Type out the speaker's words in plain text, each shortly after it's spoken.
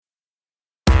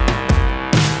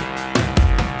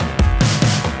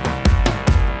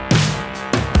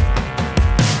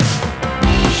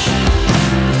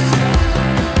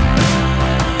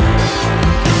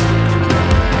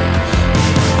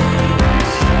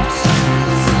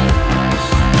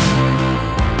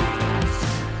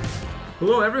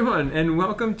Hello, everyone, and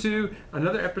welcome to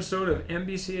another episode of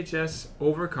NBCHS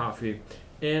Over Coffee.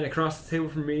 And across the table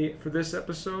from me for this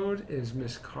episode is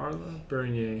Miss Carla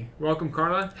Bernier. Welcome,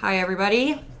 Carla. Hi,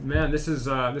 everybody. Man, this is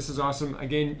awesome.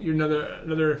 Again, you're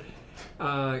another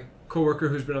co-worker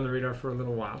who's been on the radar for a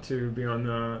little while to be on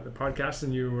the podcast,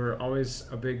 and you were always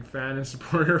a big fan and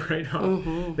supporter right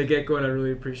off the get-go, and I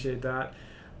really appreciate that.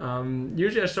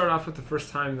 Usually I start off with the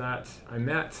first time that I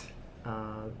met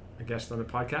a guest on the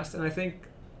podcast, and I think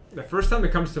the first time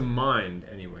that comes to mind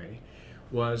anyway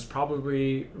was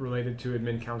probably related to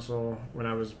admin council when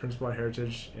I was principal at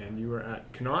Heritage and you were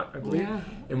at Connaught, I believe. Yeah.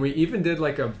 And we even did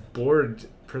like a board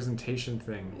presentation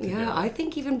thing together. Yeah, I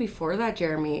think even before that,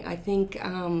 Jeremy, I think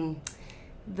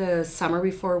the summer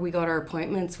before we got our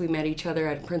appointments, we met each other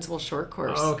at Principal Short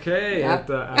Course. Okay, yeah. at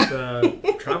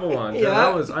the travel lodge.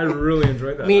 Yeah. I really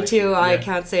enjoyed that. Me actually. too. Yeah. I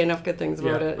can't say enough good things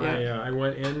about it. Yeah. I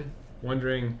went in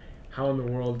wondering how in the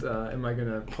world am I going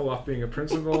to pull off being a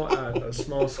principal at a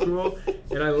small school,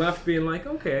 and I left being like,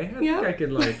 okay, I think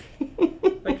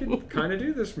I could kind of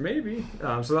do this maybe.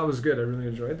 So that was good. I really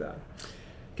enjoyed that.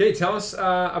 Okay, tell us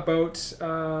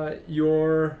about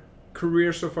your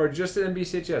career so far, just at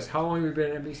NBCHS. How long have you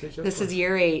been at NBCHS? This is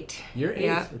year 8. Year 8?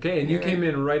 Yeah. Okay, and you came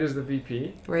in right as the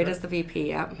VP? Right as the VP,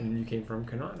 yeah. And you came from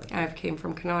Connaught? I came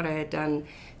from Connaught. I had done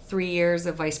 3 years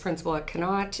of vice principal at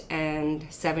Connaught and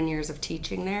 7 years of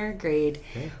teaching there, grade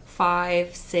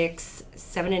 5, 6,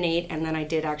 7, and 8, and then I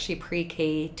did actually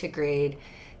pre-K to grade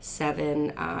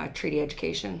 7 treaty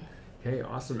education. Okay,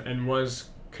 awesome. And was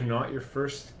Connaught your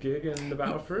first gig in the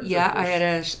Battlefords? Yeah, I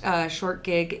had a short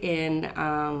gig in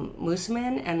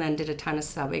Moosomin and then did a ton of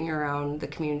subbing around the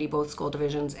community, both school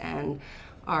divisions and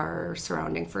our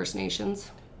surrounding First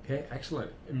Nations. Okay,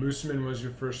 excellent. And Moosomin was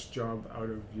your first job out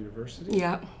of university?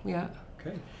 Yeah.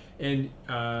 Okay. And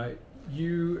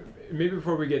you, maybe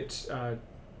before we get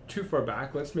too far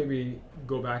back, let's maybe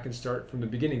go back and start from the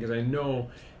beginning, because I know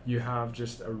you have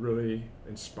just a really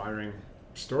inspiring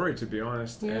story, to be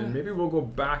honest. Yeah. And maybe we'll go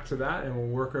back to that and we'll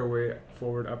work our way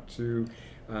forward up to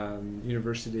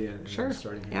university and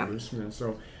starting here in Moosomin.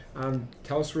 So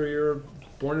tell us where you're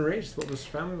born and raised. What was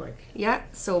family like? Yeah,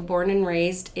 so born and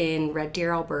raised in Red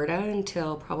Deer, Alberta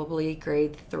until probably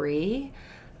grade 3.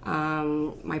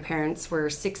 My parents were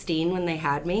 16 when they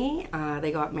had me.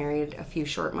 They got married a few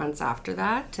short months after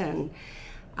that, and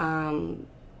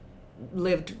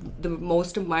lived the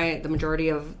majority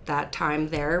of that time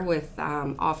there with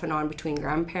off and on between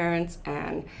grandparents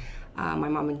and my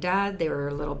mom and dad. They were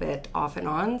a little bit off and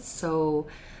on, so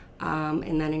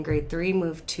and then in grade 3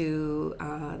 moved to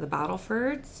the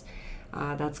Battlefords.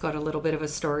 That's got a little bit of a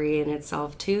story in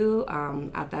itself too.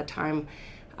 At that time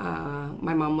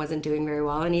my mom wasn't doing very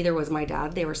well, and neither was my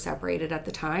dad. They were separated at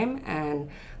the time,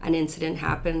 and an incident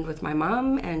happened with my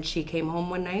mom, and she came home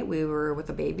one night. We were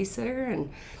with a babysitter,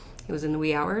 and it was in the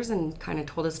wee hours, and kind of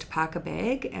told us to pack a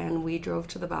bag, and we drove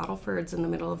to the Battlefords in the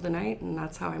middle of the night, and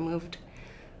that's how I moved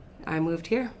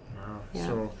here. Wow. Yeah.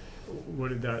 So what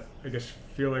did that, I guess,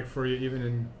 feel like for you even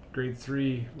in grade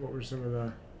 3? What were some of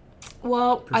the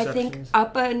Well, I think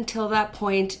up until that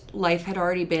point, life had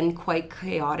already been quite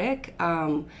chaotic.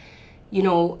 My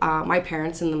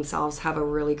parents in themselves have a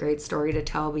really great story to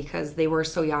tell, because they were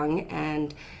so young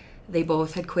and they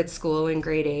both had quit school in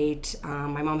grade 8.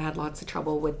 My mom had lots of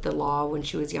trouble with the law when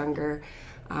she was younger.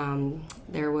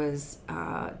 There was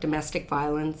domestic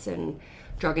violence and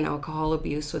drug and alcohol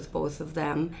abuse with both of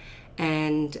them.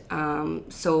 And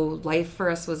so life for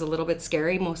us was a little bit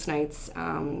scary most nights.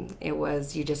 It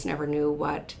was, you just never knew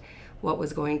what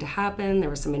was going to happen. There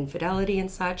was some infidelity and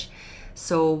such.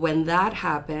 So when that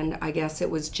happened, I guess it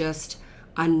was just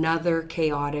another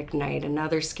chaotic night,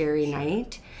 another scary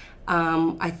night.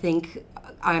 I think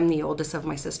I'm the oldest of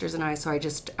my sisters and I, so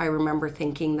I remember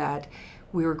thinking that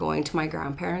we were going to my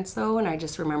grandparents though, and I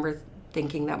just remember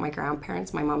thinking that my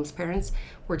grandparents, my mom's parents,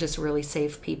 were just really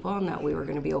safe people, and that we were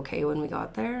going to be okay when we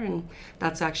got there. And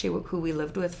that's actually who we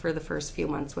lived with for the first few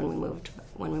months when we moved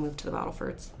to the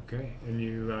Battlefords. Okay, and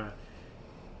you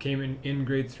came in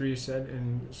grade 3, you said,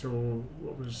 and so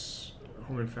what was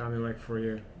home and family like for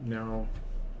you now,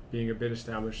 being a bit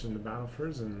established in the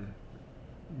Battlefords, and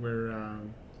where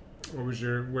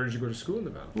did you go to school in the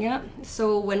Battlefords? Yeah,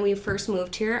 so when we first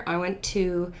moved here, I went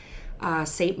to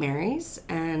St. Mary's,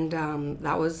 and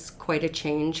that was quite a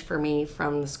change for me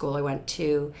from the school I went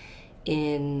to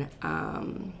in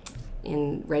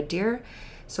Red Deer.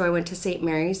 So I went to St.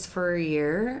 Mary's for a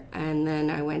year, and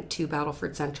then I went to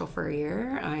Battleford Central for a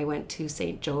year. I went to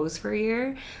St. Joe's for a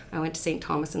year. I went to St.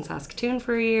 Thomas in Saskatoon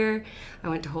for a year. I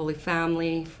went to Holy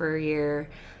Family for a year,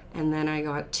 and then I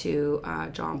got to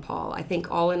John Paul. I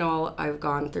think all in all, I've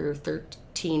gone through 13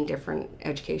 15 different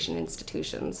education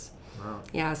institutions. Wow.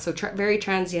 Yeah, so very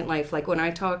transient life. Like when I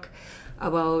talk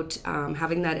about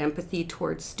having that empathy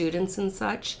towards students and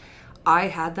such, I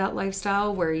had that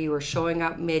lifestyle where you were showing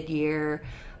up mid-year,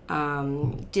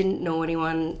 didn't know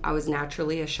anyone. I was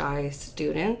naturally a shy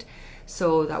student,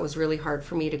 so that was really hard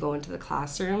for me to go into the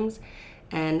classrooms.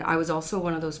 And I was also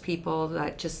one of those people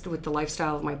that just with the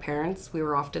lifestyle of my parents, we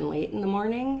were often late in the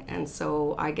morning. And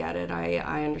so I get it.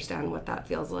 I understand what that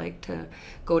feels like to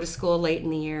go to school late in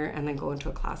the year and then go into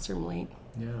a classroom late.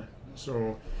 Yeah.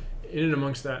 So in and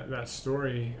amongst that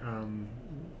story,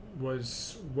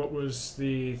 what was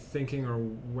the thinking, or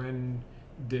when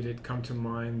did it come to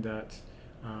mind that,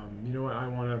 you know what, I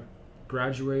want to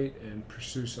graduate and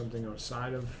pursue something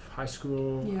outside of high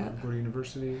school, go to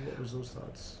university? What was those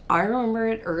thoughts? I remember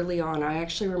it early on. I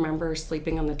actually remember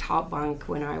sleeping on the top bunk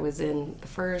when I was in the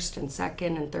first and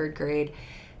second and third grade,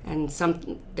 and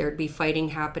there'd be fighting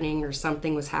happening or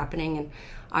something was happening, and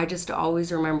I just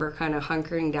always remember kind of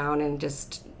hunkering down and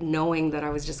just knowing that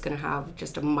I was just going to have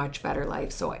just a much better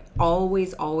life. So I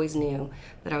always knew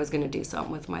that I was going to do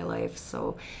something with my life.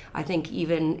 So I think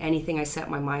even anything I set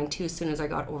my mind to, as soon as I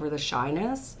got over the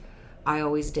shyness, I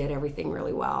always did everything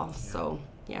really well. Yeah. So,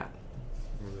 yeah.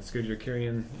 Well, that's good. You're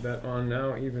carrying that on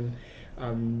now. Even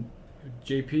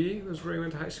JP was where you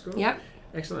went to high school? Yeah.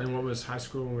 Excellent. And what was high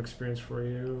school experience for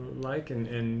you like?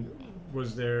 And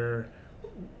was there...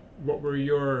 What were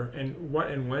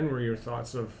when were your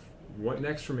thoughts of what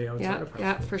next for me outside of high school?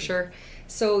 Yeah, for sure.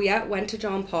 So went to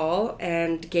John Paul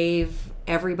and gave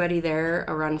everybody there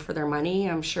a run for their money.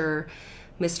 I'm sure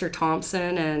Mr.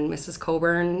 Thompson and Mrs.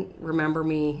 Coburn remember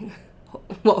me,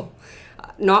 well,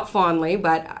 not fondly,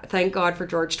 but thank God for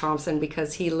George Thompson,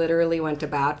 because he literally went to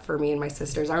bat for me and my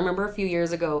sisters. I remember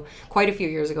quite a few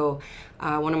years ago,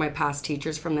 one of my past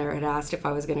teachers from there had asked if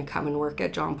I was going to come and work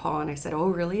at John Paul, and I said, oh,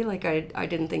 really? Like, I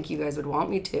didn't think you guys would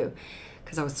want me to,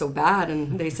 because I was so bad.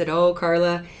 And they said, oh,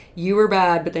 Carla, you were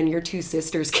bad, but then your two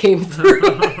sisters came through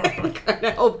and kind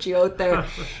of helped you out there.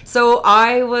 So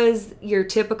I was your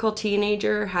typical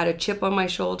teenager, had a chip on my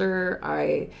shoulder.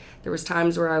 There was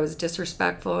times where I was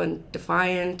disrespectful and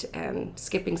defiant and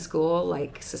skipping school.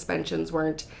 Like, suspensions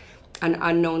weren't an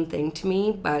unknown thing to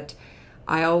me, but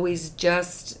I always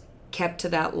just kept to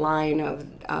that line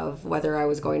of whether I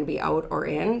was going to be out or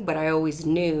in, but I always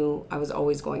knew I was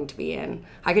always going to be in.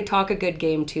 I could talk a good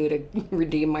game too to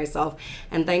redeem myself.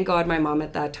 And thank God my mom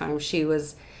at that time,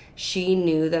 she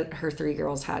knew that her 3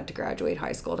 girls had to graduate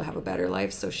high school to have a better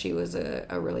life, so she was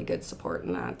a really good support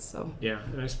in that. So yeah,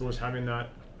 and I suppose having that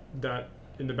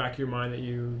in the back of your mind that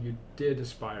you did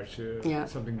aspire to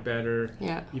something better,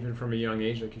 even from a young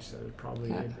age, like you said,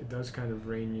 it does kind of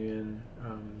rein you in,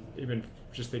 even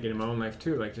just thinking in my own life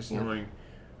too, like just knowing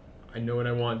I know what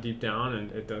I want deep down,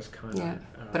 and it does kind of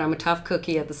but I'm a tough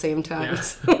cookie at the same time.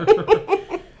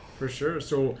 For sure.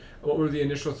 So what were the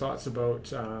initial thoughts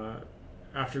about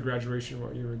after graduation,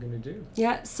 what you were going to do?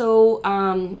 So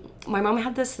my mom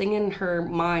had this thing in her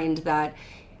mind that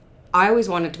I always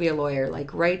wanted to be a lawyer,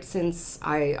 like right since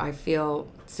I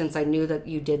knew that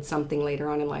you did something later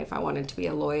on in life, I wanted to be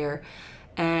a lawyer.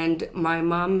 And my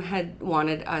mom had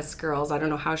wanted us girls, I don't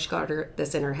know how she got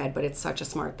this in her head, but it's such a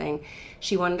smart thing.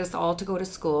 She wanted us all to go to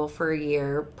school for a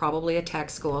year, probably a tech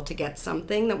school, to get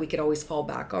something that we could always fall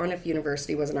back on if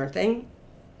university wasn't our thing.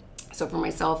 So for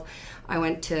myself, I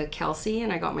went to Kelsey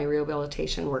and I got my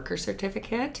rehabilitation worker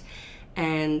certificate.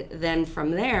 And then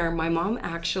from there, my mom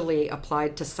actually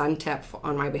applied to SUNTEP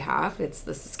on my behalf. It's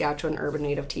the Saskatchewan Urban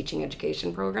Native Teaching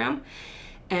Education Program.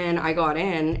 And I got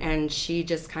in, and she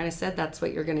just kind of said, that's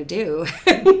what you're going to do.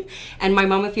 And my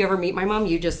mom, if you ever meet my mom,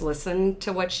 you just listen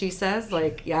to what she says.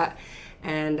 Like, yeah.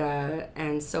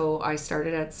 And so I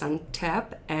started at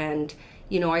SUNTEP, and,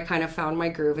 I kind of found my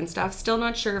groove and stuff. Still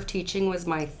not sure if teaching was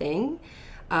my thing.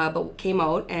 But came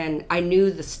out, and I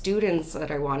knew the students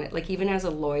that I wanted. Like, even as a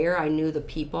lawyer, I knew the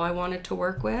people I wanted to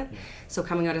work with. So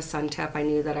coming out of SUNTEP, I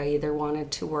knew that I either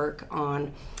wanted to work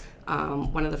on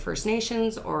one of the First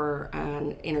Nations or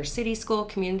an inner city school,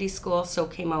 community school. So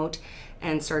came out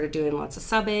and started doing lots of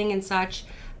subbing and such.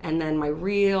 And then my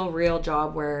real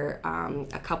job, where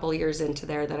a couple years into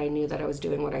there that I knew that I was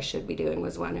doing what I should be doing,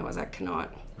 was when I was at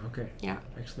Connaught. Okay. Yeah.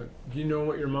 Excellent. Do you know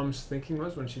what your mom's thinking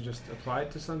was when she just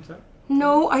applied to SUNTEP?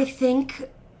 No, I think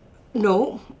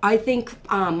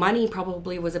money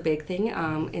probably was a big thing.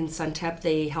 In SUNTEP,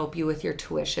 they help you with your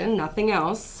tuition, nothing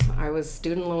else. I was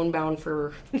student loan bound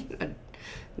for a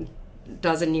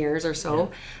dozen years or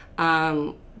so.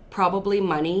 Probably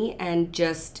money, and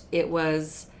just it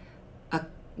was a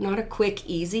not a quick,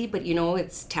 easy, but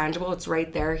it's tangible. It's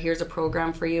right there. Here's a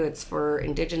program for you. It's for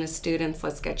Indigenous students.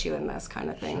 Let's get you in this kind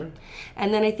of thing. Sure.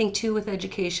 And then I think too with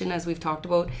education, as we've talked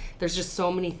about, there's just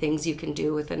so many things you can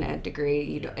do with an ed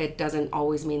degree. It doesn't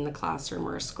always mean the classroom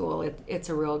or a school. It's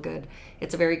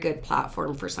a very good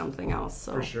platform for something else.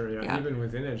 So, for sure, yeah. Even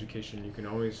within education, you can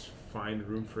always find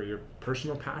room for your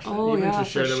personal passion, even to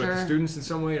share that with the students in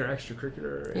some way or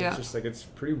extracurricular. It's just like, it's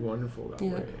pretty wonderful that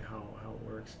way how it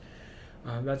works.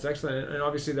 That's excellent. And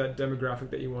obviously that demographic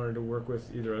that you wanted to work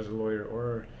with, either as a lawyer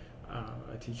or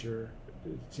a teacher,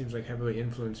 it seems like heavily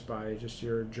influenced by just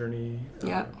your journey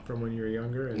from when you were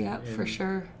younger. And for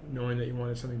sure. Knowing that you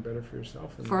wanted something better for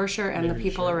yourself. For sure. And the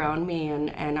people around me.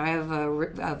 And I have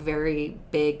a very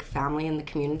big family in the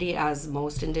community, as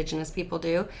most Indigenous people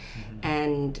do. Mm-hmm.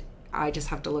 And I just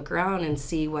have to look around and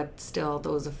see what still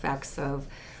those effects of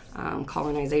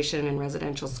colonization and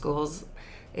residential schools,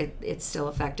 it's still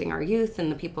affecting our youth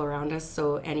and the people around us.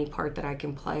 So any part that I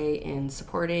can play in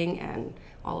supporting and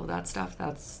all of that stuff,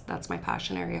 that's my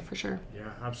passion area for sure. Yeah,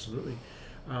 absolutely.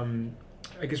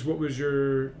 I guess, what was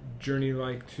your journey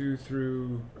like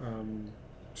through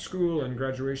school and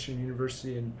graduation,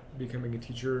 university, and becoming a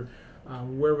teacher?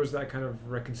 Where was that kind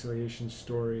of reconciliation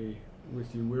story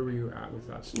with you? Where were you at with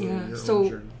that story?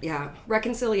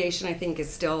 Reconciliation I think is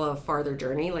still a farther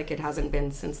journey. Like, it hasn't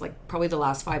been since probably the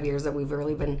last 5 years that we've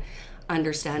really been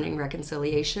understanding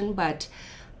reconciliation. But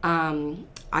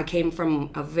I came from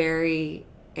a very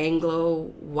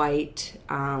Anglo-white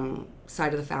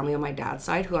side of the family on my dad's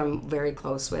side, who I'm very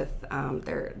close with.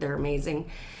 They're amazing.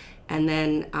 And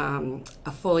then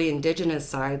a fully Indigenous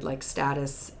side, like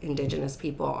status Indigenous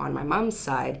people on my mom's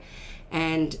side.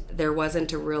 And there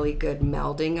wasn't a really good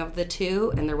melding of the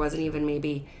two, and there wasn't even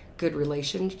maybe good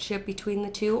relationship between the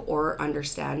two or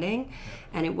understanding.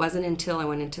 And it wasn't until I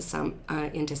went into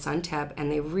Suntep,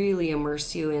 and they really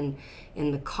immerse you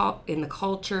in the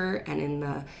culture and in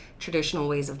the traditional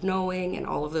ways of knowing and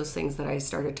all of those things that I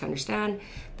started to understand.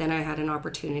 Then I had an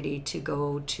opportunity to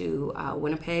go to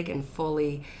Winnipeg and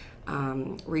fully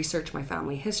research my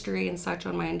family history and such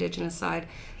on my Indigenous side.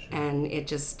 And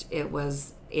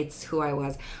it's who I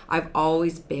was. I've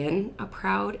always been a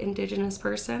proud Indigenous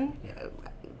person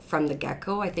from the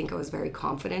get-go. I think I was very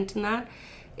confident in that.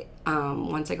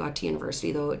 Once I got to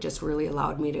university, though, it just really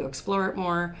allowed me to explore it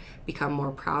more, become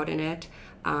more proud in it.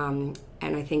 And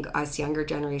I think us younger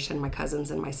generation, my cousins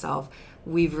and myself,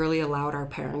 we've really allowed our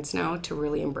parents now to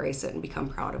really embrace it and become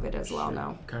proud of it as well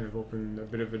now. Kind of opened a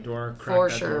bit of a door,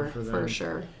 cracked that door for them. For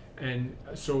sure. And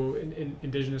so in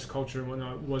Indigenous culture and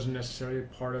whatnot wasn't necessarily a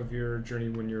part of your journey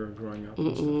when you were growing up?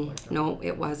 And stuff like that. No,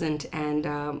 it wasn't. And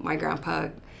my grandpa,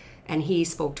 and he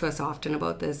spoke to us often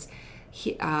about this,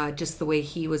 just the way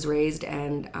he was raised,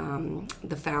 and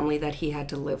the family that he had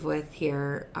to live with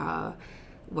here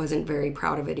wasn't very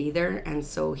proud of it either. And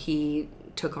so he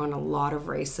took on a lot of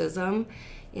racism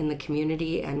in the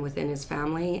community and within his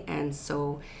family, and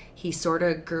so he sort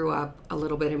of grew up a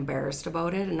little bit embarrassed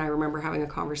about it. And I remember having a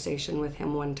conversation with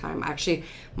him one time. Actually,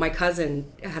 my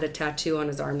cousin had a tattoo on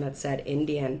his arm that said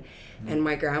Indian, and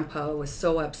my grandpa was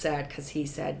so upset because he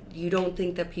said, "You don't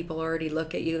think that people already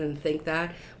look at you and think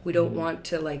that? We don't want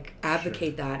to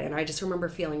advocate that." And I just remember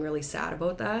feeling really sad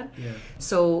about that. Yeah.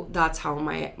 So that's how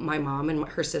my mom and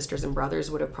her sisters and brothers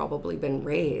would have probably been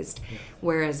raised. Yeah.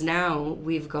 Whereas now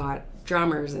we've got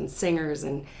drummers and singers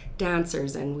and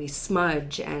dancers, and we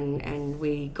smudge and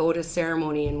we go to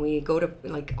ceremony, and we go to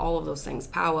all of those things,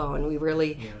 powwow, and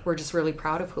we're just really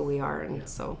proud of who we are. And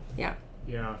so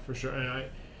yeah, for sure. And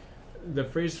the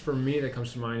phrase for me that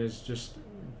comes to mind is just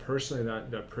personally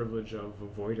that privilege of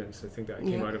avoidance. I think that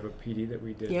came out of a PD that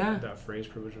we did, that phrase,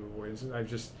 privilege of avoidance. And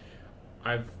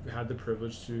I've had the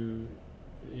privilege to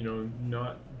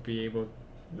not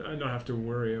have to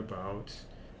worry about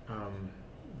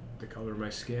the color of my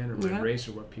skin or my race,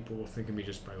 or what people will think of me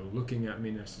just by looking at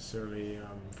me necessarily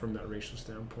from that racial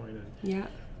standpoint. And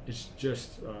it's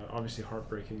just obviously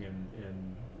heartbreaking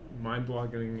and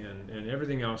mind-boggling and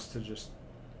everything else to just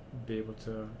be able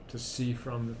to see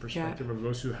from the perspective of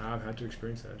those who have had to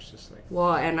experience that. It's just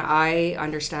and I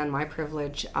understand my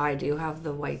privilege. I do have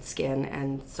the white skin,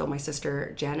 and so my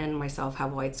sister Jen and myself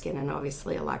have white skin, and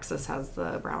obviously Alexis has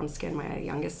the brown skin, my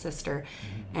youngest sister.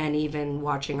 And even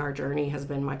watching our journey has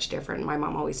been much different. My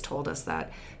mom always told us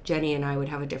that Jenny and I would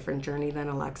have a different journey than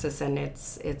Alexis, and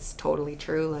it's totally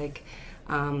true.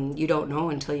 You don't know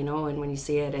until you know, and when you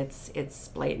see it, it's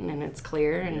blatant and it's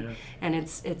clear, and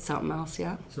it's something else.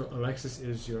 Yeah. So Alexis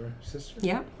is your sister?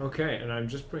 Yeah. Okay, and I'm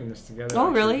just putting this together.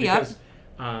 Oh, really? Yeah.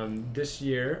 Because this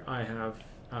year I have.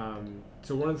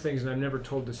 So one of the things, and I've never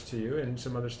told this to you, and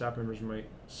some other staff members might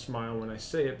smile when I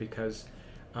say it, because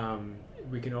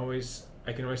I can always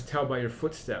tell by your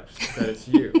footsteps that it's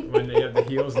you when they have the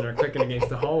heels and are clicking against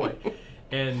the hallway.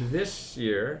 And this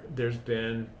year, there's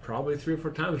been probably 3 or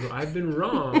 4 times where I've been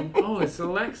wrong. Oh, it's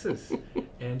Alexis.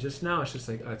 And just now, it's just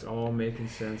like, it's all making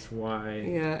sense why.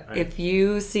 Yeah. If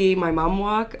you see my mom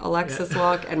walk, Alexis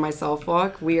walk, and myself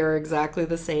walk, we are exactly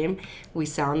the same. We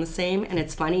sound the same. And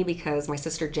it's funny because my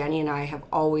sister Jenny and I have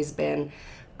always been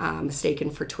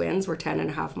mistaken for twins. We're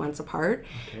 10.5 months apart.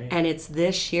 Okay. And it's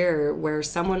this year where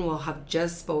someone will have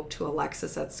just spoke to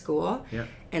Alexis at school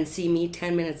and see me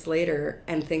 10 minutes later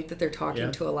and think that they're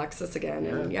talking to Alexis again.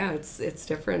 And it's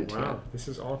different. Wow, this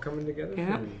is all coming together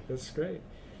for me. That's great.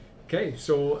 Okay,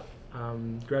 so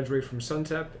graduated from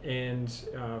SUNTEP, and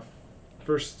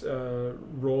first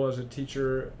role as a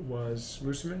teacher was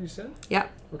Moosomin, you said? Yeah.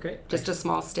 Okay. Just a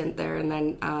small stint there, and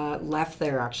then left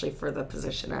there actually for the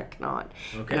position at Knott.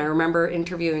 Okay. And I remember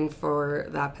interviewing for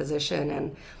that position,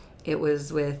 and it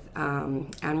was with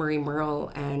Anne-Marie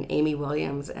Merle and Amy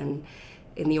Williams, and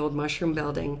in the old Mushroom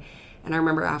Building. And I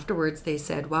remember afterwards they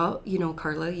said, well,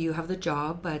 Carla, you have the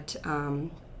job, but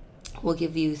we'll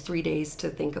give you 3 days to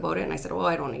think about it. And I said, well,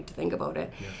 I don't need to think about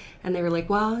it. Yeah. And they were like,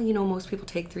 well, most people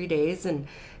take 3 days. And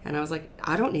I was like,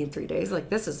 I don't need 3 days. Like,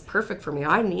 this is perfect for me.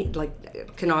 I need,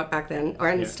 Knott back then,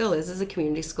 and it still is a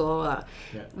community school,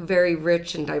 very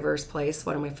rich and diverse place,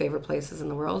 one of my favorite places in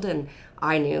the world. And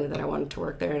I knew that I wanted to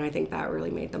work there. And I think that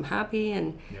really made them happy.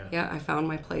 And I found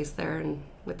my place there, and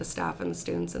with the staff and the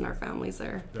students and our families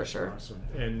there. That's for sure. Awesome.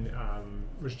 And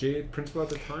was Jay principal at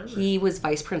the time? Or? He was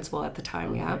vice principal at the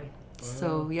time, Wow.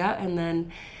 So, and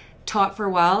then taught for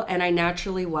a while, and I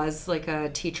naturally was like a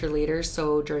teacher leader.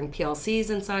 So during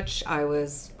PLCs and such, I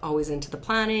was always into the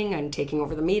planning and taking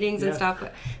over the meetings and stuff,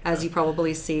 as you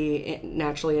probably see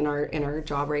naturally in our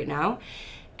job right now.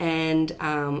 And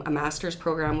a master's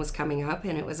program was coming up,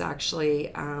 and it was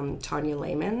actually Tanya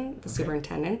Lehman, the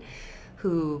superintendent,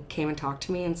 who came and talked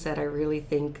to me and said, I really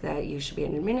think that you should be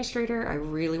an administrator. I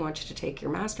really want you to take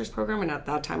your master's program. And at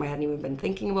that time, I hadn't even been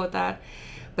thinking about that.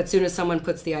 But as soon as someone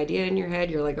puts the idea in your head,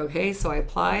 you're like, okay. So I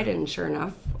applied, and sure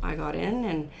enough, I got in,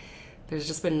 and there's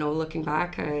just been no looking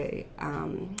back.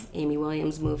 Amy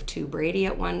Williams moved to Brady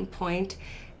at one point,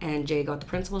 and Jay got the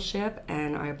principalship,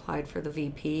 and I applied for the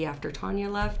VP after Tanya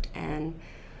left, and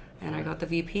I got the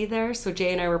VP there. So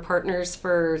Jay and I were partners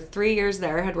for 3 years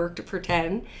there, had worked for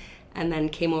 10, and then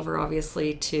came over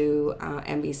obviously to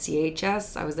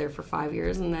NBCHS. I was there for 5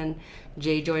 years, and then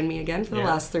Jay joined me again for the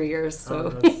last 3 years.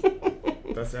 So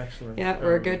that's excellent.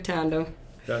 We're a good tandem.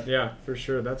 For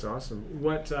sure. That's awesome.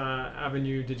 What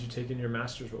avenue did you take in your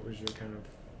master's? What was your kind of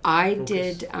I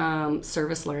focus? did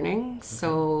service learning. Okay.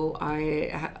 So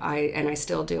I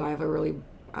still do. I have a really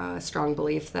strong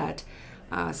belief that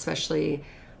especially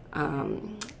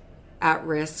at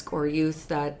risk or youth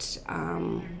that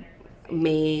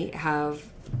may have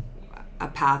a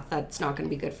path that's not going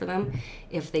to be good for them,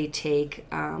 if they take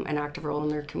an active role in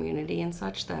their community and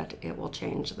such, that it will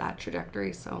change that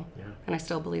trajectory. So, and I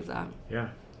still believe that. Yeah,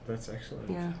 that's excellent.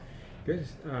 Yeah, good.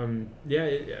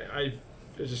 I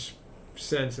just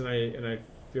sense, and I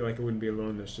feel like I wouldn't be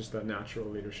alone. There's just that natural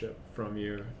leadership from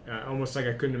you. Almost like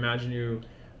I couldn't imagine you,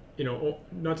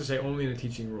 not to say only in a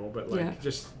teaching role, but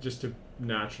just to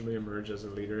naturally emerge as a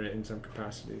leader in some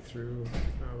capacity through,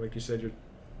 like you said, your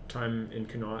time in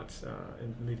Knott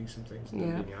and leading some things and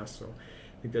being asked. So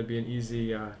I think that'd be an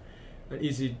easy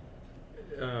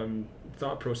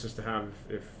thought process to have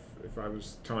if I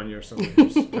was Tanya or someone who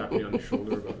just tapped me on the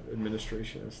shoulder about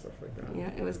administration and stuff like that. Yeah,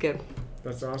 it was good.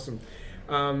 That's awesome.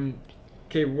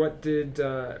 Okay,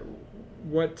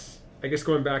 I guess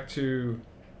going back to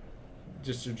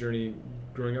just your journey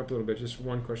growing up a little bit, just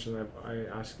one question I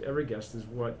ask every guest is,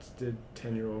 what did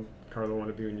 10-year-old Carla want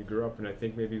to be when you grew up? And I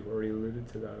think maybe you've already alluded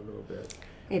to that a little bit.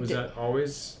 Was that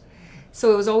always?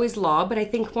 So it was always law, but I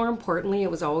think more importantly,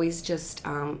 it was always just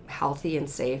healthy and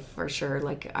safe, for sure.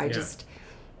 Like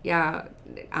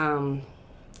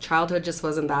childhood just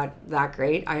wasn't that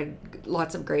great. I had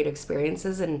lots of great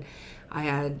experiences, and I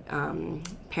had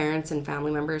parents and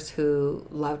family members who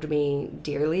loved me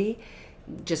dearly,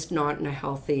 just not in a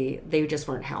healthy, they just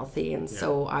weren't healthy. And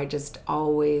so I just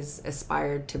always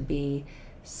aspired to be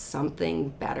something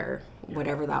better,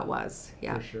 whatever that was.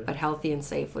 Yeah, for sure. But healthy and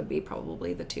safe would be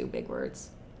probably the two big words.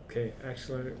 Okay,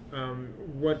 excellent.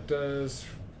 What does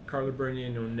Carla Bernier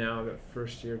know now that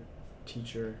first year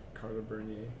teacher Carla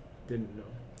Bernier didn't know?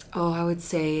 Oh, I would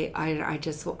say, I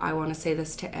want to say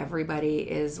this to everybody,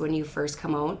 is when you first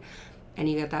come out and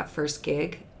you get that first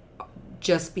gig,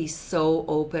 just be so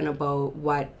open about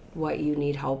what what you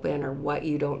need help in or what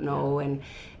you don't know,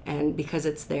 and because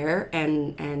it's there,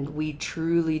 and we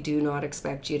truly do not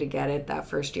expect you to get it that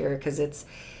first year, because it's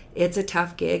a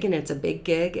tough gig and it's a big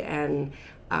gig, and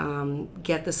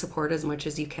get the support as much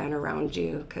as you can around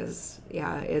you, because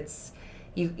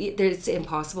it's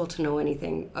impossible to know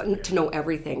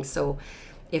everything. So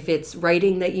if it's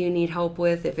writing that you need help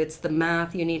with, if it's the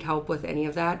math you need help with, any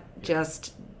of that,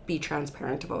 just be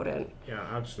transparent about it. Yeah,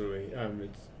 absolutely.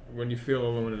 It's, when you feel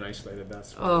alone and isolated,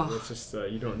 it's just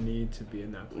you don't need to be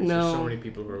in that place. No. There's so many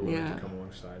people who are willing to come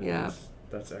alongside. Yeah.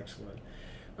 That's excellent.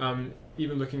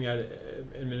 Even looking at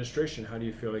administration, how do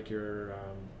you feel like your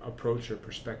approach or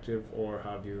perspective, or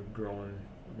how have you grown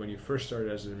when you first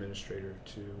started as an administrator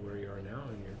to where you are now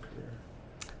in your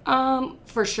career?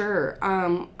 For sure.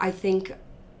 I think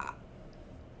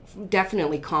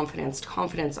definitely confidence.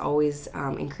 Confidence always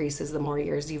increases the more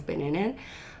years you've been in it.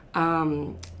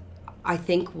 I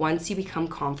think once you become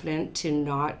confident to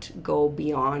not go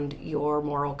beyond your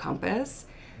moral compass,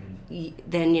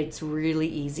 then it's really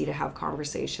easy to have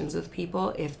conversations with people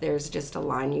if there's just a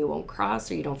line you won't cross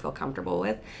or you don't feel comfortable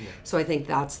with. Yeah. So I think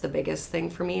that's the biggest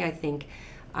thing for me. I think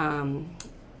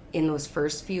in those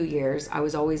first few years, I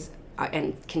was always,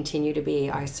 and continue to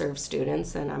be, I serve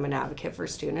students and I'm an advocate for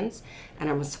students and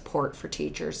I'm a support for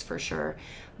teachers for sure.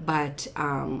 But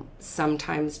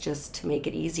sometimes just to make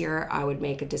it easier, I would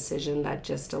make a decision that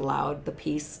just allowed the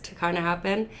peace to kind of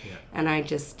happen. Yeah. And I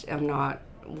just am not,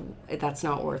 that's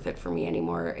not worth it for me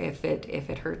anymore. If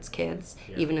it hurts kids,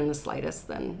 even in the slightest,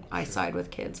 then I side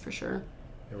with kids for sure.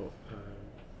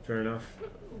 Fair enough.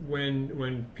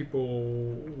 When people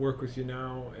work with you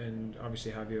now and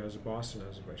obviously have you as a boss and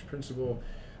as a vice principal,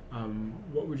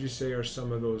 what would you say are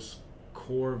some of those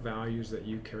core values that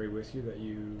you carry with you that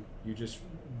you just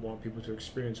want people to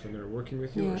experience when they're working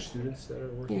with you, or students that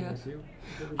are working with you?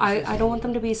 I don't want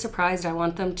them to be surprised. I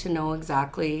want them to know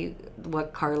exactly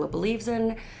what Carla believes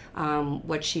in.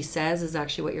 What she says is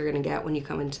actually what you're going to get when you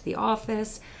come into the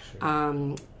office.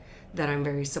 Sure. That I'm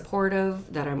very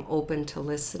supportive, that I'm open to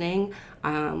listening.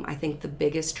 I think the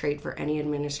biggest trait for any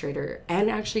administrator, and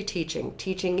actually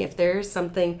teaching, if there's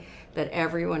something that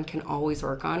everyone can always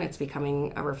work on, it's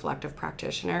becoming a reflective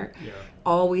practitioner. Yeah.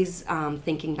 Always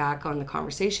thinking back on the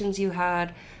conversations you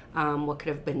had, what could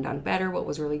have been done better, what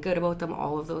was really good about them,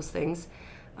 all of those things.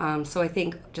 So I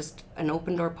think just an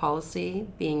open door policy,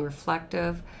 being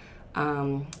reflective,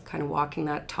 kind of walking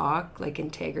that talk, like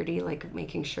integrity, like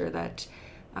making sure that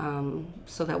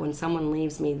so that when someone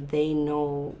leaves me, they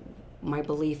know my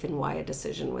belief in why a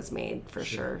decision was made, for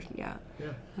sure. Yeah.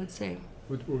 I would say.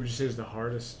 What would you say is the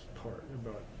hardest part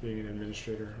about being an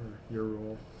administrator, or your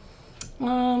role?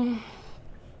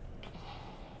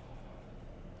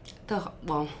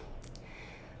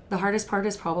 The hardest part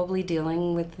is probably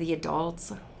dealing with the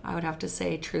adults. I would have to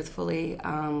say, truthfully,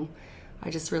 I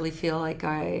just really feel like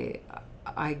I'm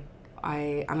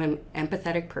an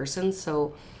empathetic person,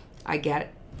 so I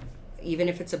get, even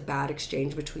if it's a bad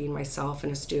exchange between myself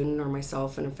and a student or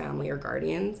myself and a family or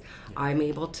guardians, I'm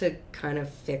able to kind of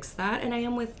fix that. And I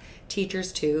am with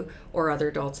teachers too, or other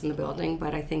adults in the building.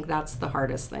 But I think that's the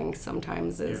hardest thing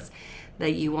sometimes is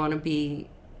that you want to be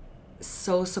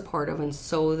so supportive and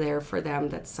so there for them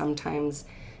that sometimes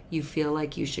you feel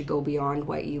like you should go beyond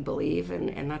what you believe.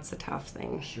 And that's a tough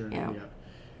thing. Sure. Yeah.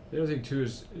 The other thing too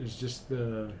is just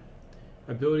the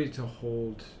ability to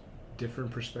hold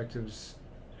different perspectives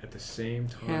at the same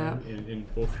time in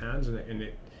both hands,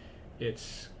 and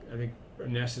it's, I think, a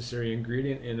necessary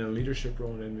ingredient in a leadership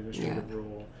role and administrative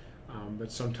role,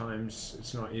 but sometimes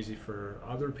it's not easy for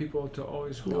other people to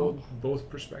always hold both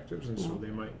perspectives, and so they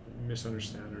might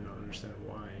misunderstand or not understand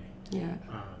why.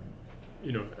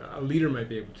 A leader might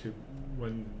be able to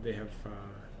when they have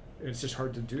it's just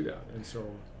hard to do that, and so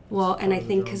and I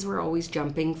think because we're always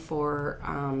jumping for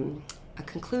a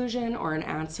conclusion or an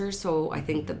answer, so I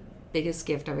think the biggest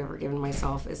gift I've ever given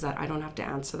myself is that I don't have to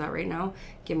answer that right now.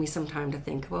 Give me some time to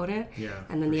think about it.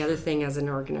 And then the other thing, as an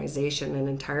organization, an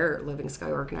entire Living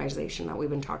Sky organization that we've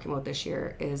been talking about this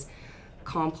year, is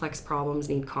complex problems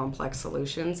need complex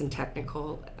solutions, and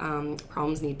technical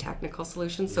problems need technical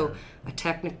solutions. So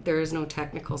there is no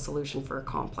technical solution for a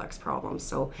complex problem.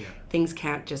 So things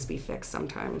can't just be fixed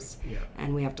sometimes.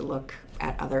 And we have to look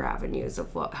at other avenues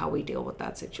of how we deal with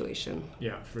that situation.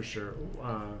 Yeah, for sure.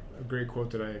 A great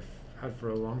quote that I've had for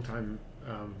a long time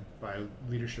by a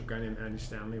leadership guy named Andy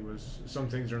Stanley was, "Some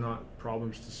things are not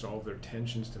problems to solve, they're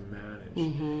tensions to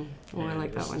manage." I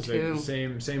like that one too. Like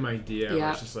the same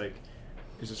idea. It's just like,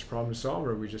 is this a problem to solve,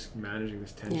 or are we just managing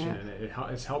this tension? And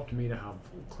it's helped me to have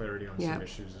clarity on some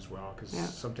issues as well, because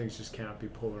some things just can't be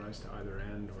polarized to either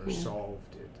end or solved.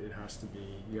 It has to be,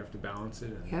 you have to balance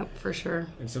it. And, for sure.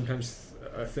 And sometimes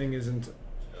a thing isn't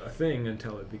a thing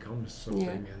until it becomes something,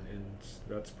 and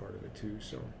that's part of it too.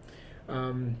 So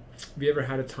have you ever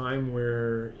had a time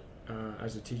where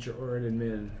as a teacher or an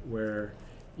admin where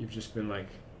you've just been like,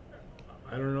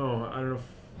 I don't know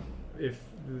if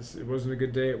this, it wasn't a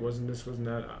good day, it wasn't this, wasn't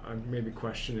that, I'm maybe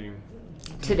questioning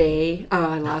today,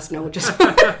 last no, just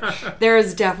there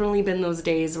has definitely been those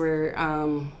days where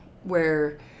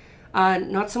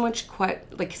not so much quite,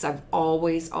 like, because I've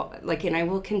always, like, and I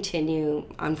will continue,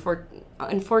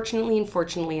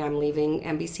 unfortunately, I'm leaving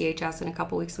NBCHS in a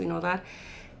couple weeks, we know that,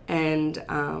 and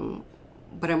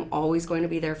but I'm always going to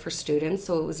be there for students,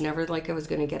 so it was never like I was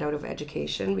going to get out of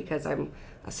education, because I'm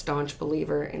a staunch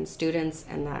believer in students,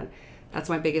 and that's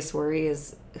my biggest worry,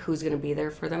 is who's going to be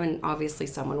there for them, and obviously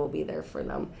someone will be there for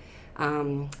them.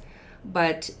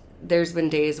 But there's been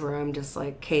days where I'm just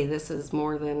like, okay, this is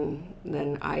more than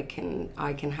I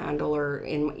can handle, or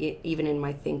even in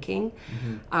my thinking.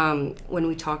 When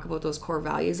we talk about those core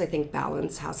values, I think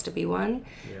balance has to be one.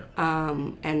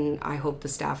 And I hope the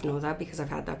staff know that, because I've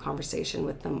had that conversation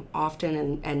with them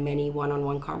often, and many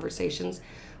one-on-one conversations.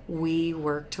 We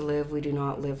work to live, we do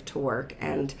not live to work,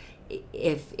 and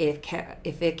if it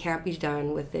can't be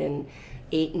done within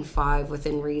 8 and 5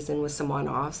 within reason with some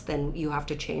one-offs, then you have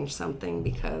to change something,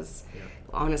 because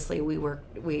honestly, we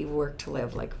work to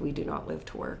live, like, we do not live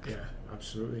to work. Yeah,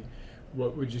 absolutely.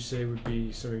 What would you say would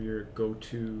be some of your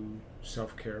go-to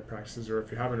self-care practices, or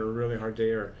if you're having a really hard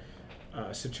day, or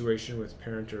a situation with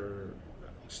parent or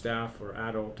staff or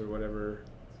adult or whatever,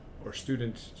 or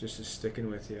student just is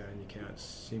sticking with you and you can't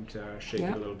seem to shake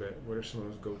it a little bit, what are some of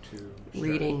those go-to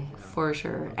reading for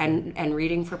sure, and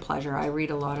reading for pleasure. I read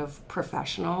a lot of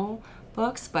professional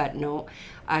books, but no,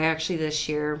 I actually this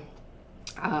year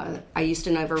I used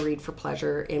to never read for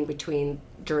pleasure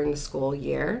during the school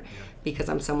year, because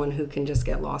I'm someone who can just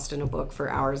get lost in a book for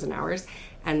hours and hours.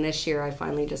 And this year I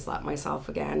finally just let myself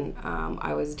again.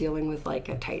 I was dealing with like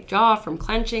a tight jaw from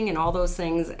clenching and all those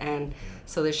things, and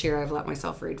so this year I've let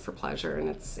myself read for pleasure, and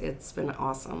it's been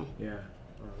awesome. Yeah,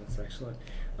 oh, that's excellent.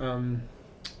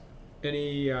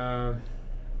 Any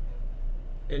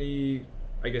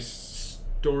I guess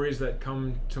stories that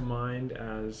come to mind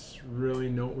as really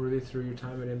noteworthy through your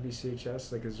time at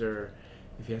NBCHS? Like, is there,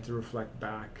 if you had to reflect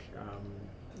back,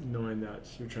 knowing that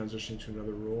you're transitioning to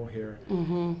another role here,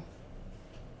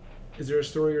 is there a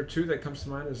story or two that comes to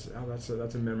mind as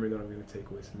that's a memory that I'm going to take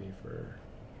with me for?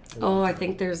 I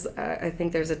think there's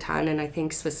a ton, and I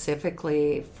think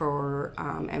specifically for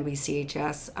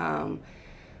NBCHS,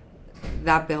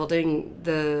 that building,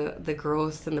 the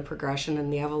growth and the progression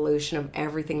and the evolution of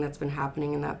everything that's been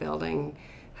happening in that building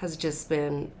has just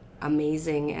been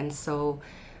amazing. And so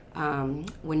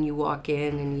when you walk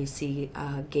in and you see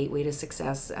Gateway to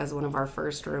Success as one of our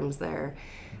first rooms there,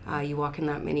 you walk in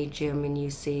that mini gym and you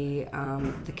see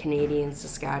the Canadian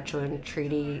Saskatchewan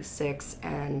Treaty 6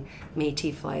 and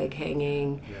Métis flag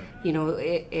hanging. You know,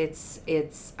 it's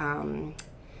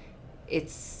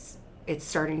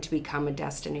starting to become a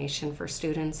destination for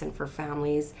students and for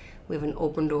families. We have an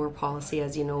open door policy,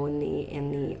 as you know, in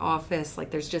the office. Like,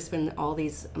 there's just been all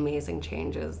these amazing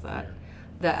changes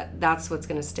that's what's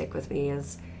going to stick with me,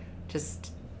 is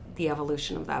just the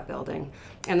evolution of that building.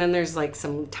 And then there's like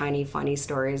some tiny funny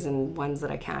stories and ones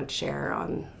that I can't share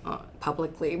on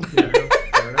publicly. Yeah,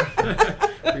 fair enough.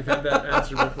 We've had that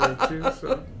answer before too,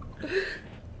 so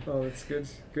that's good.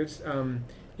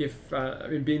 If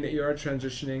being that you are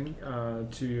transitioning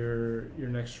to your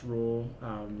next role,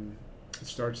 it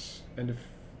starts end of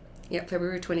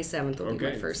February 27th will be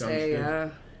my first day.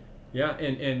 Good. Yeah,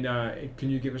 and can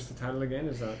you give us the title again?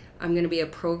 Is that? I'm going to be a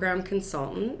program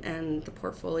consultant, and the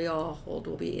portfolio I'll hold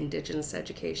will be Indigenous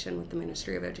education with the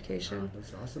Ministry of Education. Oh,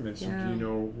 that's awesome. And so do you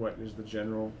know what is the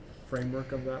general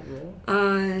framework of that role?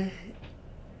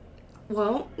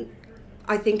 Well,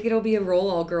 I think it'll be a role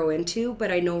I'll grow into,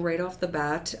 but I know right off the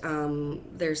bat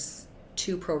there's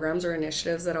 2 programs or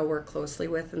initiatives that I'll work closely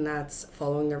with, and that's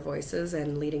Following Their Voices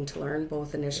and Leading to Learn.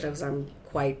 Both initiatives I'm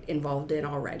quite involved in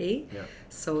already.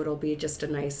 So it'll be just a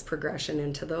nice progression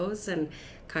into those, and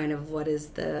kind of what is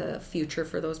the future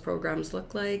for those programs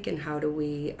look like, and how do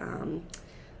we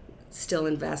still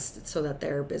invest so that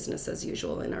they're business as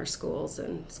usual in our schools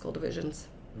and school divisions.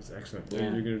 That's excellent.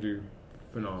 And you're going to do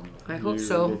phenomenal. I hope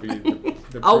so. Will be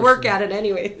the I'll work at it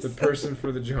anyways. The person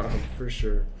for the job, for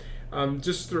sure.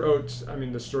 Just throughout,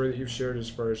 the story that you've shared as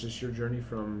far as just your journey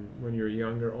from when you were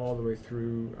younger all the way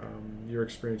through your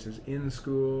experiences in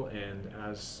school and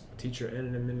as a teacher and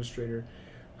an administrator,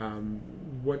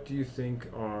 what do you think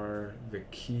are the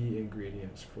key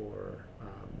ingredients for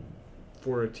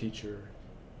a teacher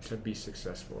to be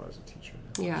successful as a teacher?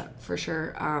 Yeah, for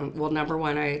sure. Well, number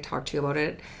one, I talked to you about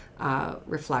it,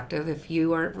 reflective. If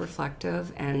you aren't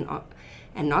reflective and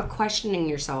not questioning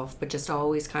yourself, but just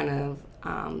always kind of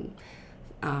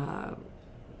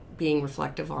being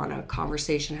reflective on a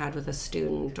conversation had with a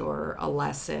student or a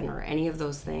lesson or any of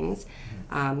those things,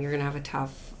 you're gonna have a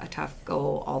tough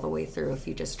go all the way through if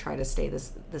you just try to stay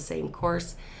the same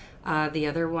course. The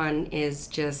other one is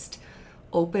just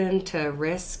open to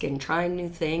risk and trying new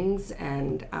things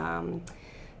and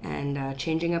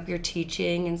changing up your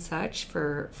teaching and such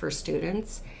for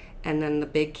students. And then the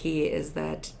big key is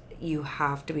that you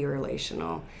have to be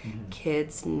relational.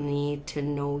 Kids need to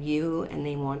know you and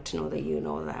they want to know that you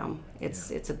know them.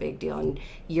 It's a big deal, and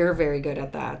you're very good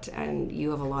at that, and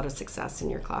you have a lot of success in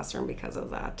your classroom because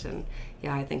of that. And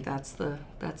I think that's the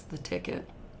ticket.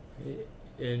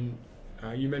 And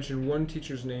you mentioned one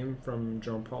teacher's name from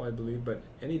John Paul, I believe, but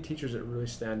any teachers that really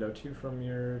stand out to you from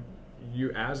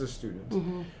you as a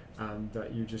student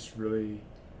that you just really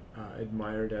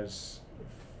admired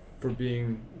for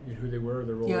being who they were,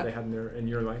 the role that they had in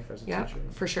your life as a teacher? Yeah,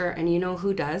 for sure. And you know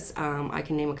who does? I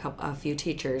can name a few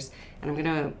teachers, and I'm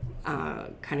going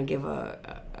to kind of give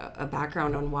a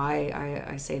background on why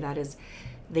I say that is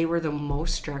they were the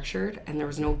most structured, and there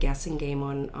was no guessing game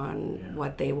on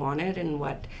what they wanted and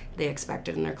what they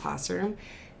expected in their classroom.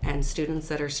 And students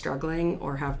that are struggling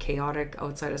or have chaotic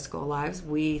outside of school lives,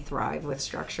 we thrive with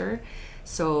structure.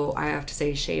 So I have to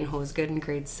say Shane Hosegood in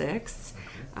grade 6,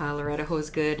 Loretta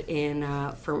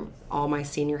Hosegood for all my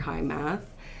senior high math.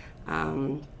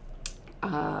 Mrs.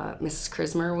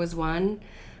 Krismer was one.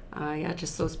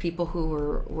 Just those people who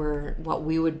were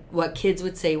what kids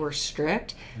would say were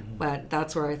strict, but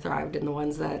that's where I thrived, in the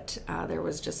ones that there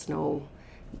was just no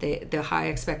the high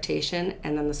expectation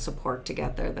and then the support to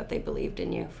get there, that they believed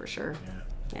in you for sure.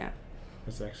 Yeah.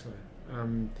 That's excellent.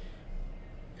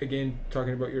 Again,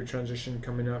 talking about your transition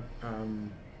coming up,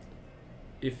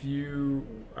 if you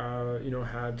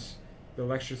had the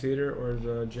lecture theater or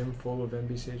the gym full of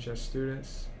NBCHS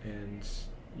students and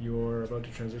you're about to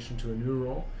transition to a new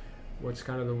role, what's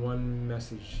kind of the one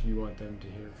message you want them to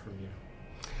hear from you?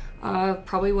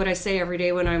 Probably what I say every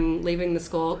day when I'm leaving the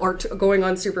school or going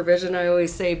on supervision. I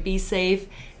always say, be safe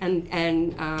and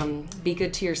be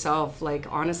good to yourself.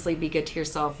 Like, honestly, be good to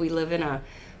yourself. We live in a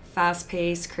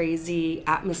fast-paced, crazy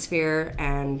atmosphere,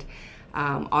 and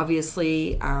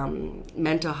obviously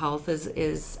mental health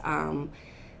is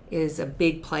a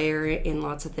big player in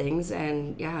lots of things.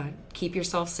 And keep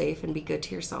yourself safe and be good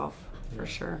to yourself for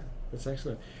sure. That's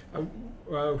excellent.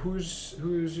 Who's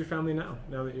your family now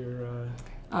that you're...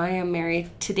 I am married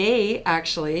today,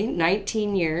 actually,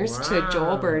 19 years to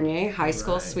Joel Bernier, high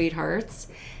school sweethearts.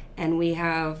 And we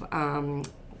have a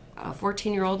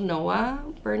 14-year-old Noah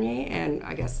Bernier and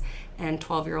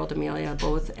 12-year-old Amelia,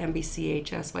 both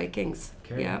NBCHS Vikings.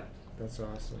 Okay. Yep. That's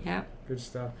awesome. Yeah. Good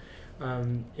stuff.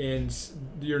 And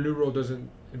your new role doesn't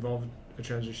involve a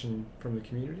transition from the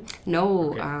community?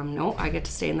 No, no. I get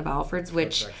to stay in the Balfords,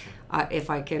 which if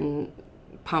I can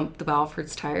pump the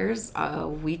Balfords tires,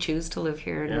 we choose to live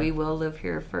here, and we will live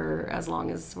here for as long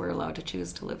as we're allowed to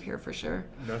choose to live here for sure.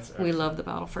 That's excellent. We love the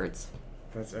Balfords.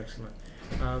 That's excellent.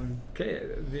 Okay,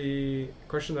 the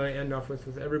question that I end off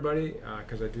with everybody,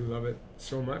 because I do love it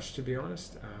so much, to be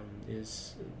honest,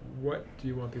 is what do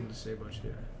you want people to say about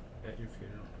you at your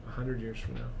funeral 100 years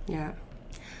from now? Yeah.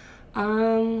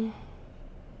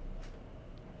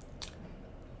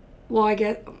 Well, I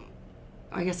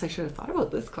guess I should have thought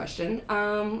about this question.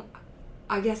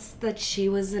 I guess that she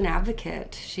was an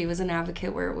advocate. She was an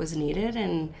advocate where it was needed,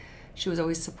 and she was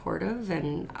always supportive,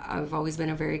 and I've always been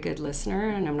a very good listener,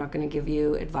 and I'm not going to give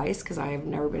you advice because I have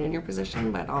never been in your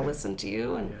position, but I'll listen to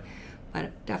you,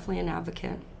 but definitely an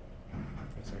advocate.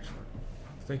 That's excellent.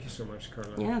 Thank you so much,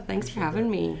 Carla. Yeah, thanks for having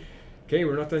me. Okay,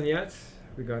 we're not done yet.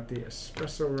 We got the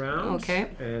espresso round. Okay.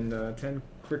 And 10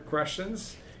 quick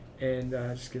questions, and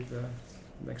just give the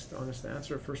first honest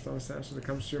answer that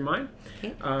comes to your mind.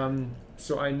 Okay.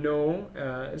 So I know,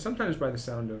 and sometimes by the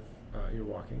sound of you're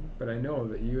walking, but I know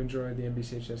that you enjoy the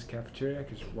NBCHS cafeteria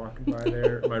because you're walking by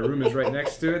there. My room is right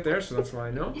next to it there, so that's why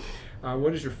I know.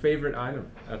 What is your favorite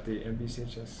item at the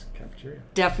NBCHS cafeteria?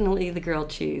 Definitely the grilled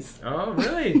cheese. Oh,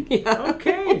 really? Yeah.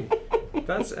 Okay.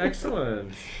 That's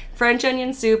excellent. French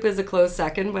onion soup is a close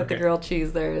second, but the grilled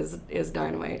cheese there is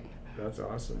dynamite. That's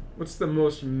awesome. What's the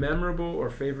most memorable or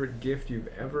favorite gift you've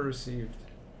ever received?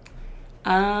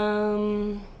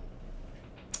 Ooh,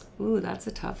 that's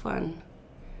a tough one.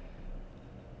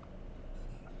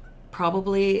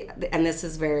 Probably, and this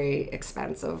is very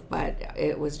expensive, but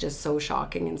it was just so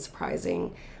shocking and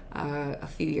surprising. A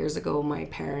few years ago, my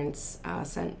parents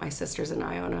sent my sisters and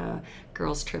I on a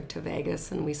girls' trip to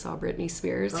Vegas, and we saw Britney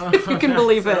Spears, if you can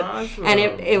believe it. Awesome. And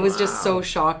it was just so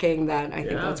shocking that I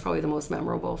think that's probably the most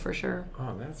memorable for sure.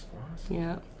 Oh, that's awesome.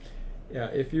 Yeah. Yeah,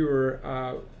 if you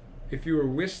were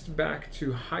whisked back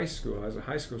to high school as a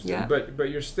high school student, but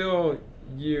you're still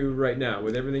you right now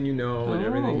with everything you know and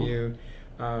everything you,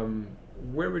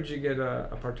 where would you get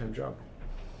a part-time job?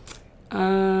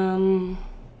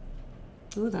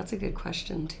 Ooh, that's a good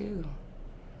question too.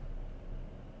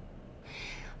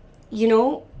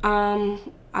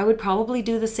 I would probably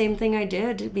do the same thing I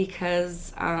did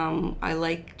because I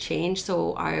like change.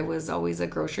 So I was always a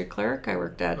grocery clerk. I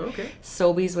worked at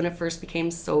Sobeys when it first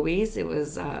became Sobeys. It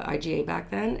was IGA back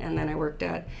then. And then I worked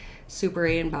at Super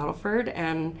A in Battleford.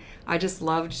 And I just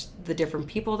loved the different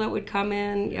people that would come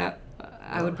in. Yeah,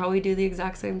 I would probably do the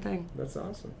exact same thing. That's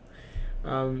awesome.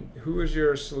 Who was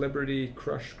your celebrity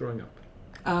crush growing up?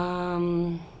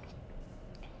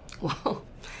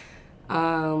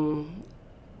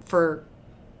 For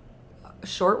a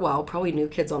short while, probably New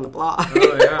Kids on the Block.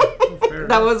 Oh, yeah. Oh, fair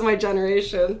that was my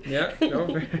generation. Yeah, no,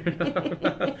 fair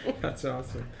enough. That's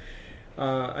awesome.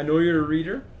 I know you're a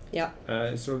reader. Yeah.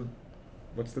 So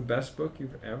what's the best book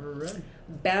you've ever read?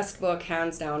 Best book,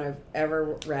 hands down, I've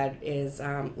ever read is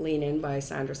Lean In by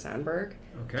Sandra Sandberg.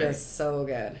 Okay. Just so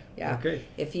good. Yeah. Okay.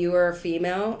 If you are a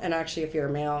female, and actually if you're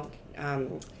a male,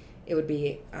 it would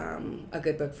be a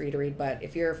good book for you to read. But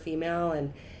if you're a female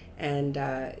and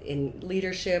in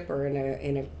leadership or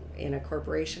in a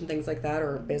corporation, things like that,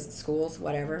 or business schools,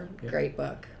 whatever, great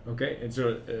book. Okay, and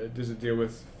so does it deal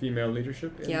with female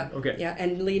leadership? Okay. Yeah,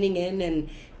 and leaning in and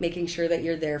making sure that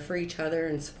you're there for each other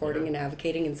and supporting and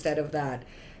advocating instead of that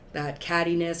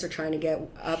cattiness or trying to get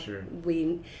up. Sure.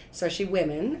 We, especially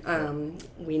women,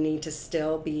 we need to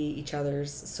still be each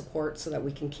other's support so that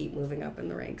we can keep moving up in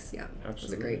the ranks. Yeah, absolutely.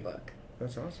 It's a great book.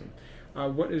 That's awesome.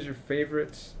 What is your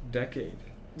favorite decade?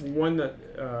 One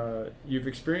that you've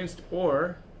experienced,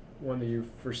 or one that you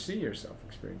foresee yourself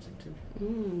experiencing too?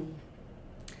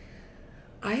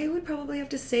 I would probably have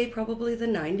to say probably the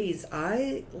 90s.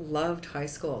 I loved high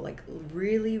school, like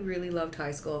really, really loved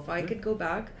high school. If I could go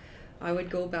back, I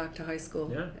would go back to high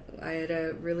school. Yeah. I had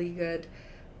a really good,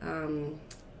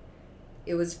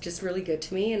 it was just really good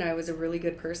to me, and I was a really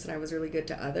good person. I was really good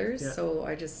to others. Yeah. So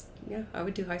I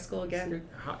would do high school again.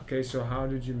 Okay, so how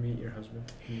did you meet your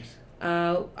husband?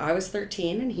 I was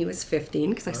 13 and he was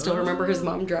 15 because I still remember his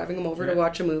mom driving him over to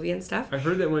watch a movie and stuff. I've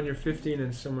heard that when you're 15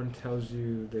 and someone tells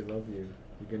you they love you,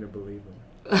 you're going to believe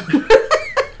them.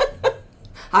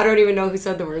 I don't even know who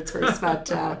said the words first,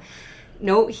 but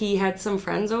no, he had some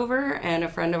friends over, and a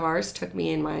friend of ours took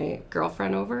me and my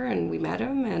girlfriend over, and we met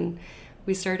him and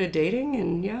we started dating,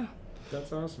 and yeah.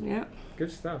 That's awesome. Yeah.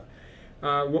 Good stuff.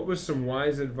 What was some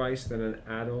wise advice that an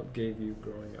adult gave you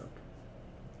growing up?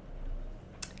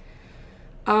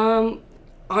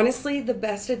 Honestly, the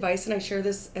best advice, and I share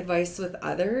this advice with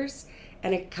others,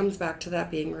 and it comes back to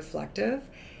that being reflective,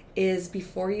 is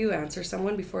before you answer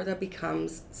someone, before that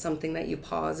becomes something that you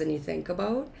pause and you think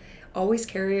about, always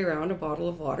carry around a bottle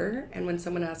of water, and when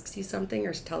someone asks you something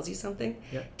or tells you something,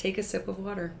 take a sip of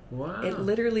water. Wow. It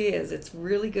literally is. It's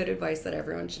really good advice that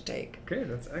everyone should take. Okay,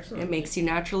 that's excellent. It makes you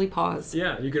naturally pause.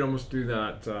 Yeah, you could almost do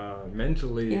that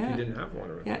mentally if you didn't have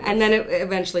water. Yeah, and then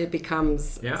eventually it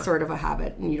becomes sort of a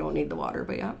habit, and you don't need the water,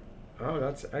 but yeah. Oh,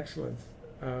 that's excellent.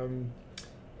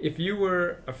 If you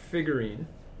were a figurine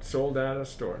sold at a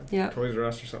store, Toys R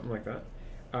Us or something like that,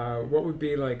 what would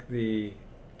be like the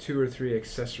 2 or 3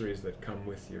 accessories that come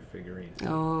with your figurine?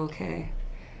 Oh, okay.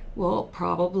 Well,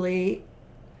 probably.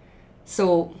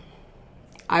 So,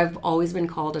 I've always been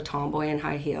called a tomboy in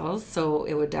high heels, so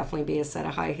it would definitely be a set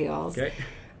of high heels,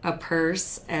 a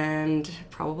purse, and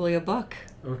probably a book.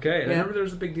 Okay, and I remember there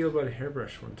was a big deal about a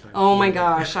hairbrush one time. Oh my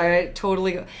gosh, I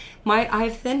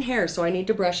have thin hair, so I need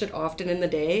to brush it often in the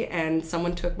day, and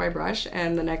someone took my brush,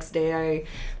 and the next day I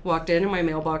walked in and my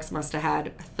mailbox must have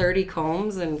had 30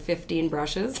 combs and 15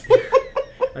 brushes.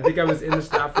 I think I was in the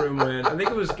staff room when, I think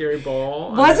it was Gary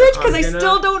Ball. Was it? Because I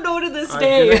still don't know to this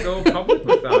day. I'm going to go public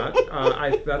with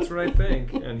that. That's what I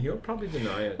think. And he'll probably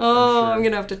deny it. I'm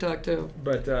going to have to talk to him.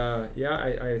 But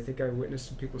I think I witnessed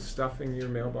some people stuffing your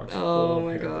mailbox. Oh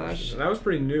my gosh. And I was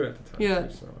pretty new at the time. Yeah.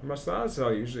 Too, so that's how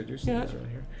I usually do some things around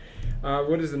here.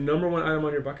 What is the number one item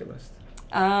on your bucket list?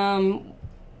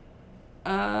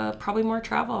 Probably more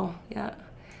travel. Yeah.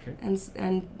 Okay.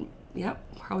 And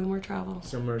probably more travel.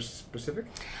 Somewhere specific?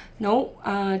 No,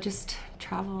 just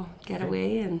travel, get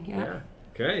away, and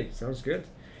Okay, sounds good.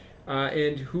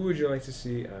 And who would you like to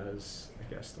see as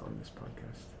a guest on this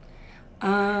podcast?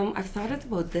 I've thought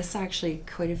about this actually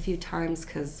quite a few times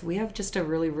because we have just a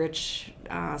really rich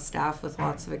staff with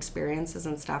lots of experiences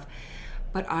and stuff.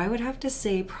 But I would have to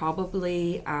say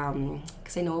probably,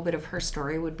 because I know a bit of her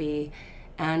story, would be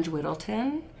Ange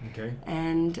Whittleton. Okay.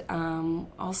 And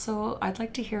also, I'd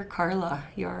like to hear Carla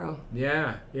Yarrow.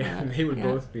 Yeah, they would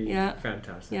both be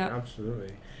fantastic. Yeah.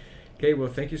 Absolutely. Okay, well,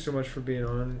 thank you so much for being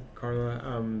on,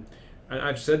 Carla.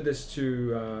 I've said this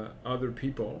to other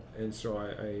people, and so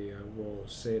I will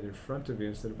say it in front of you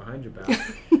instead of behind your back,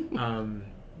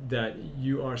 that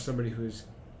you are somebody who's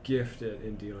gifted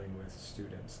in dealing with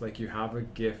students. Like, you have a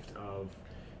gift of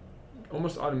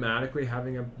almost automatically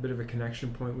having a bit of a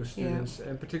connection point with students,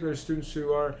 and particularly students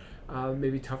who are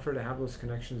maybe tougher to have those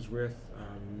connections with.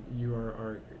 You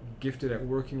are gifted at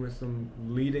working with them,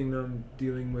 leading them,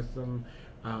 dealing with them,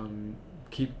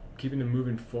 keeping them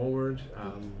moving forward.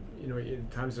 In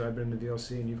times that I've been in the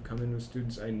DLC and you've come in with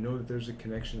students, I know that there's a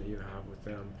connection that you have with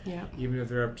them. Yeah. Even if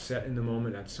they're upset in the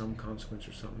moment at some consequence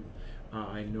or something,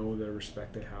 I know the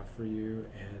respect they have for you,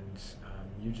 and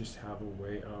you just have a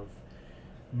way of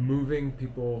moving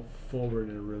people forward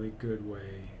in a really good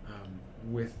way,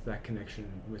 with that connection,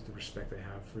 with the respect they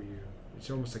have for you. It's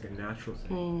almost like a natural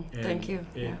thing. Thank you.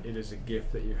 It is a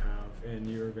gift that you have, and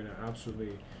you're going to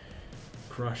absolutely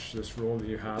crush this role that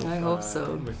you have. I hope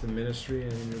so. With the ministry,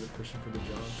 and you're the person for the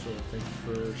job. So thank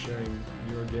you for sharing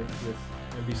your gift with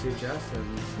NBCHS,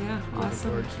 and looking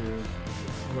forward to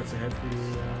what's ahead for you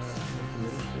with the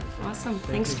ministry. So awesome.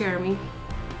 Thanks, Jeremy.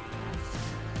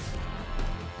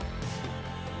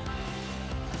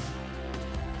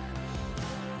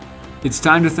 It's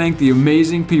time to thank the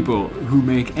amazing people who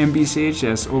make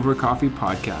NBCHS Over Coffee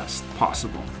podcast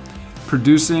possible.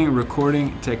 Producing,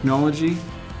 recording, technology,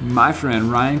 my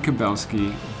friend Ryan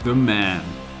Kobelsky, the man.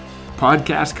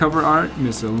 Podcast cover art,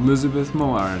 Miss Elizabeth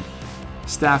Millard.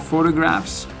 Staff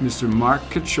photographs, Mr. Mark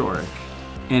Kotchorek.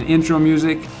 And intro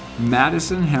music,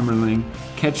 Madison Hemmerling.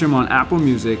 Catch him on Apple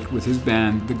Music with his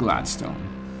band, the Gladstone.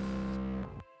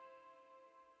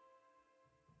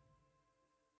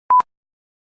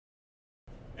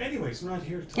 Anyways, we're not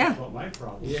here to talk about my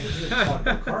problems. We're here to talk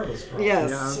about Carla's problems. Yes.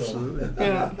 Yeah, absolutely.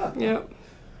 Yeah.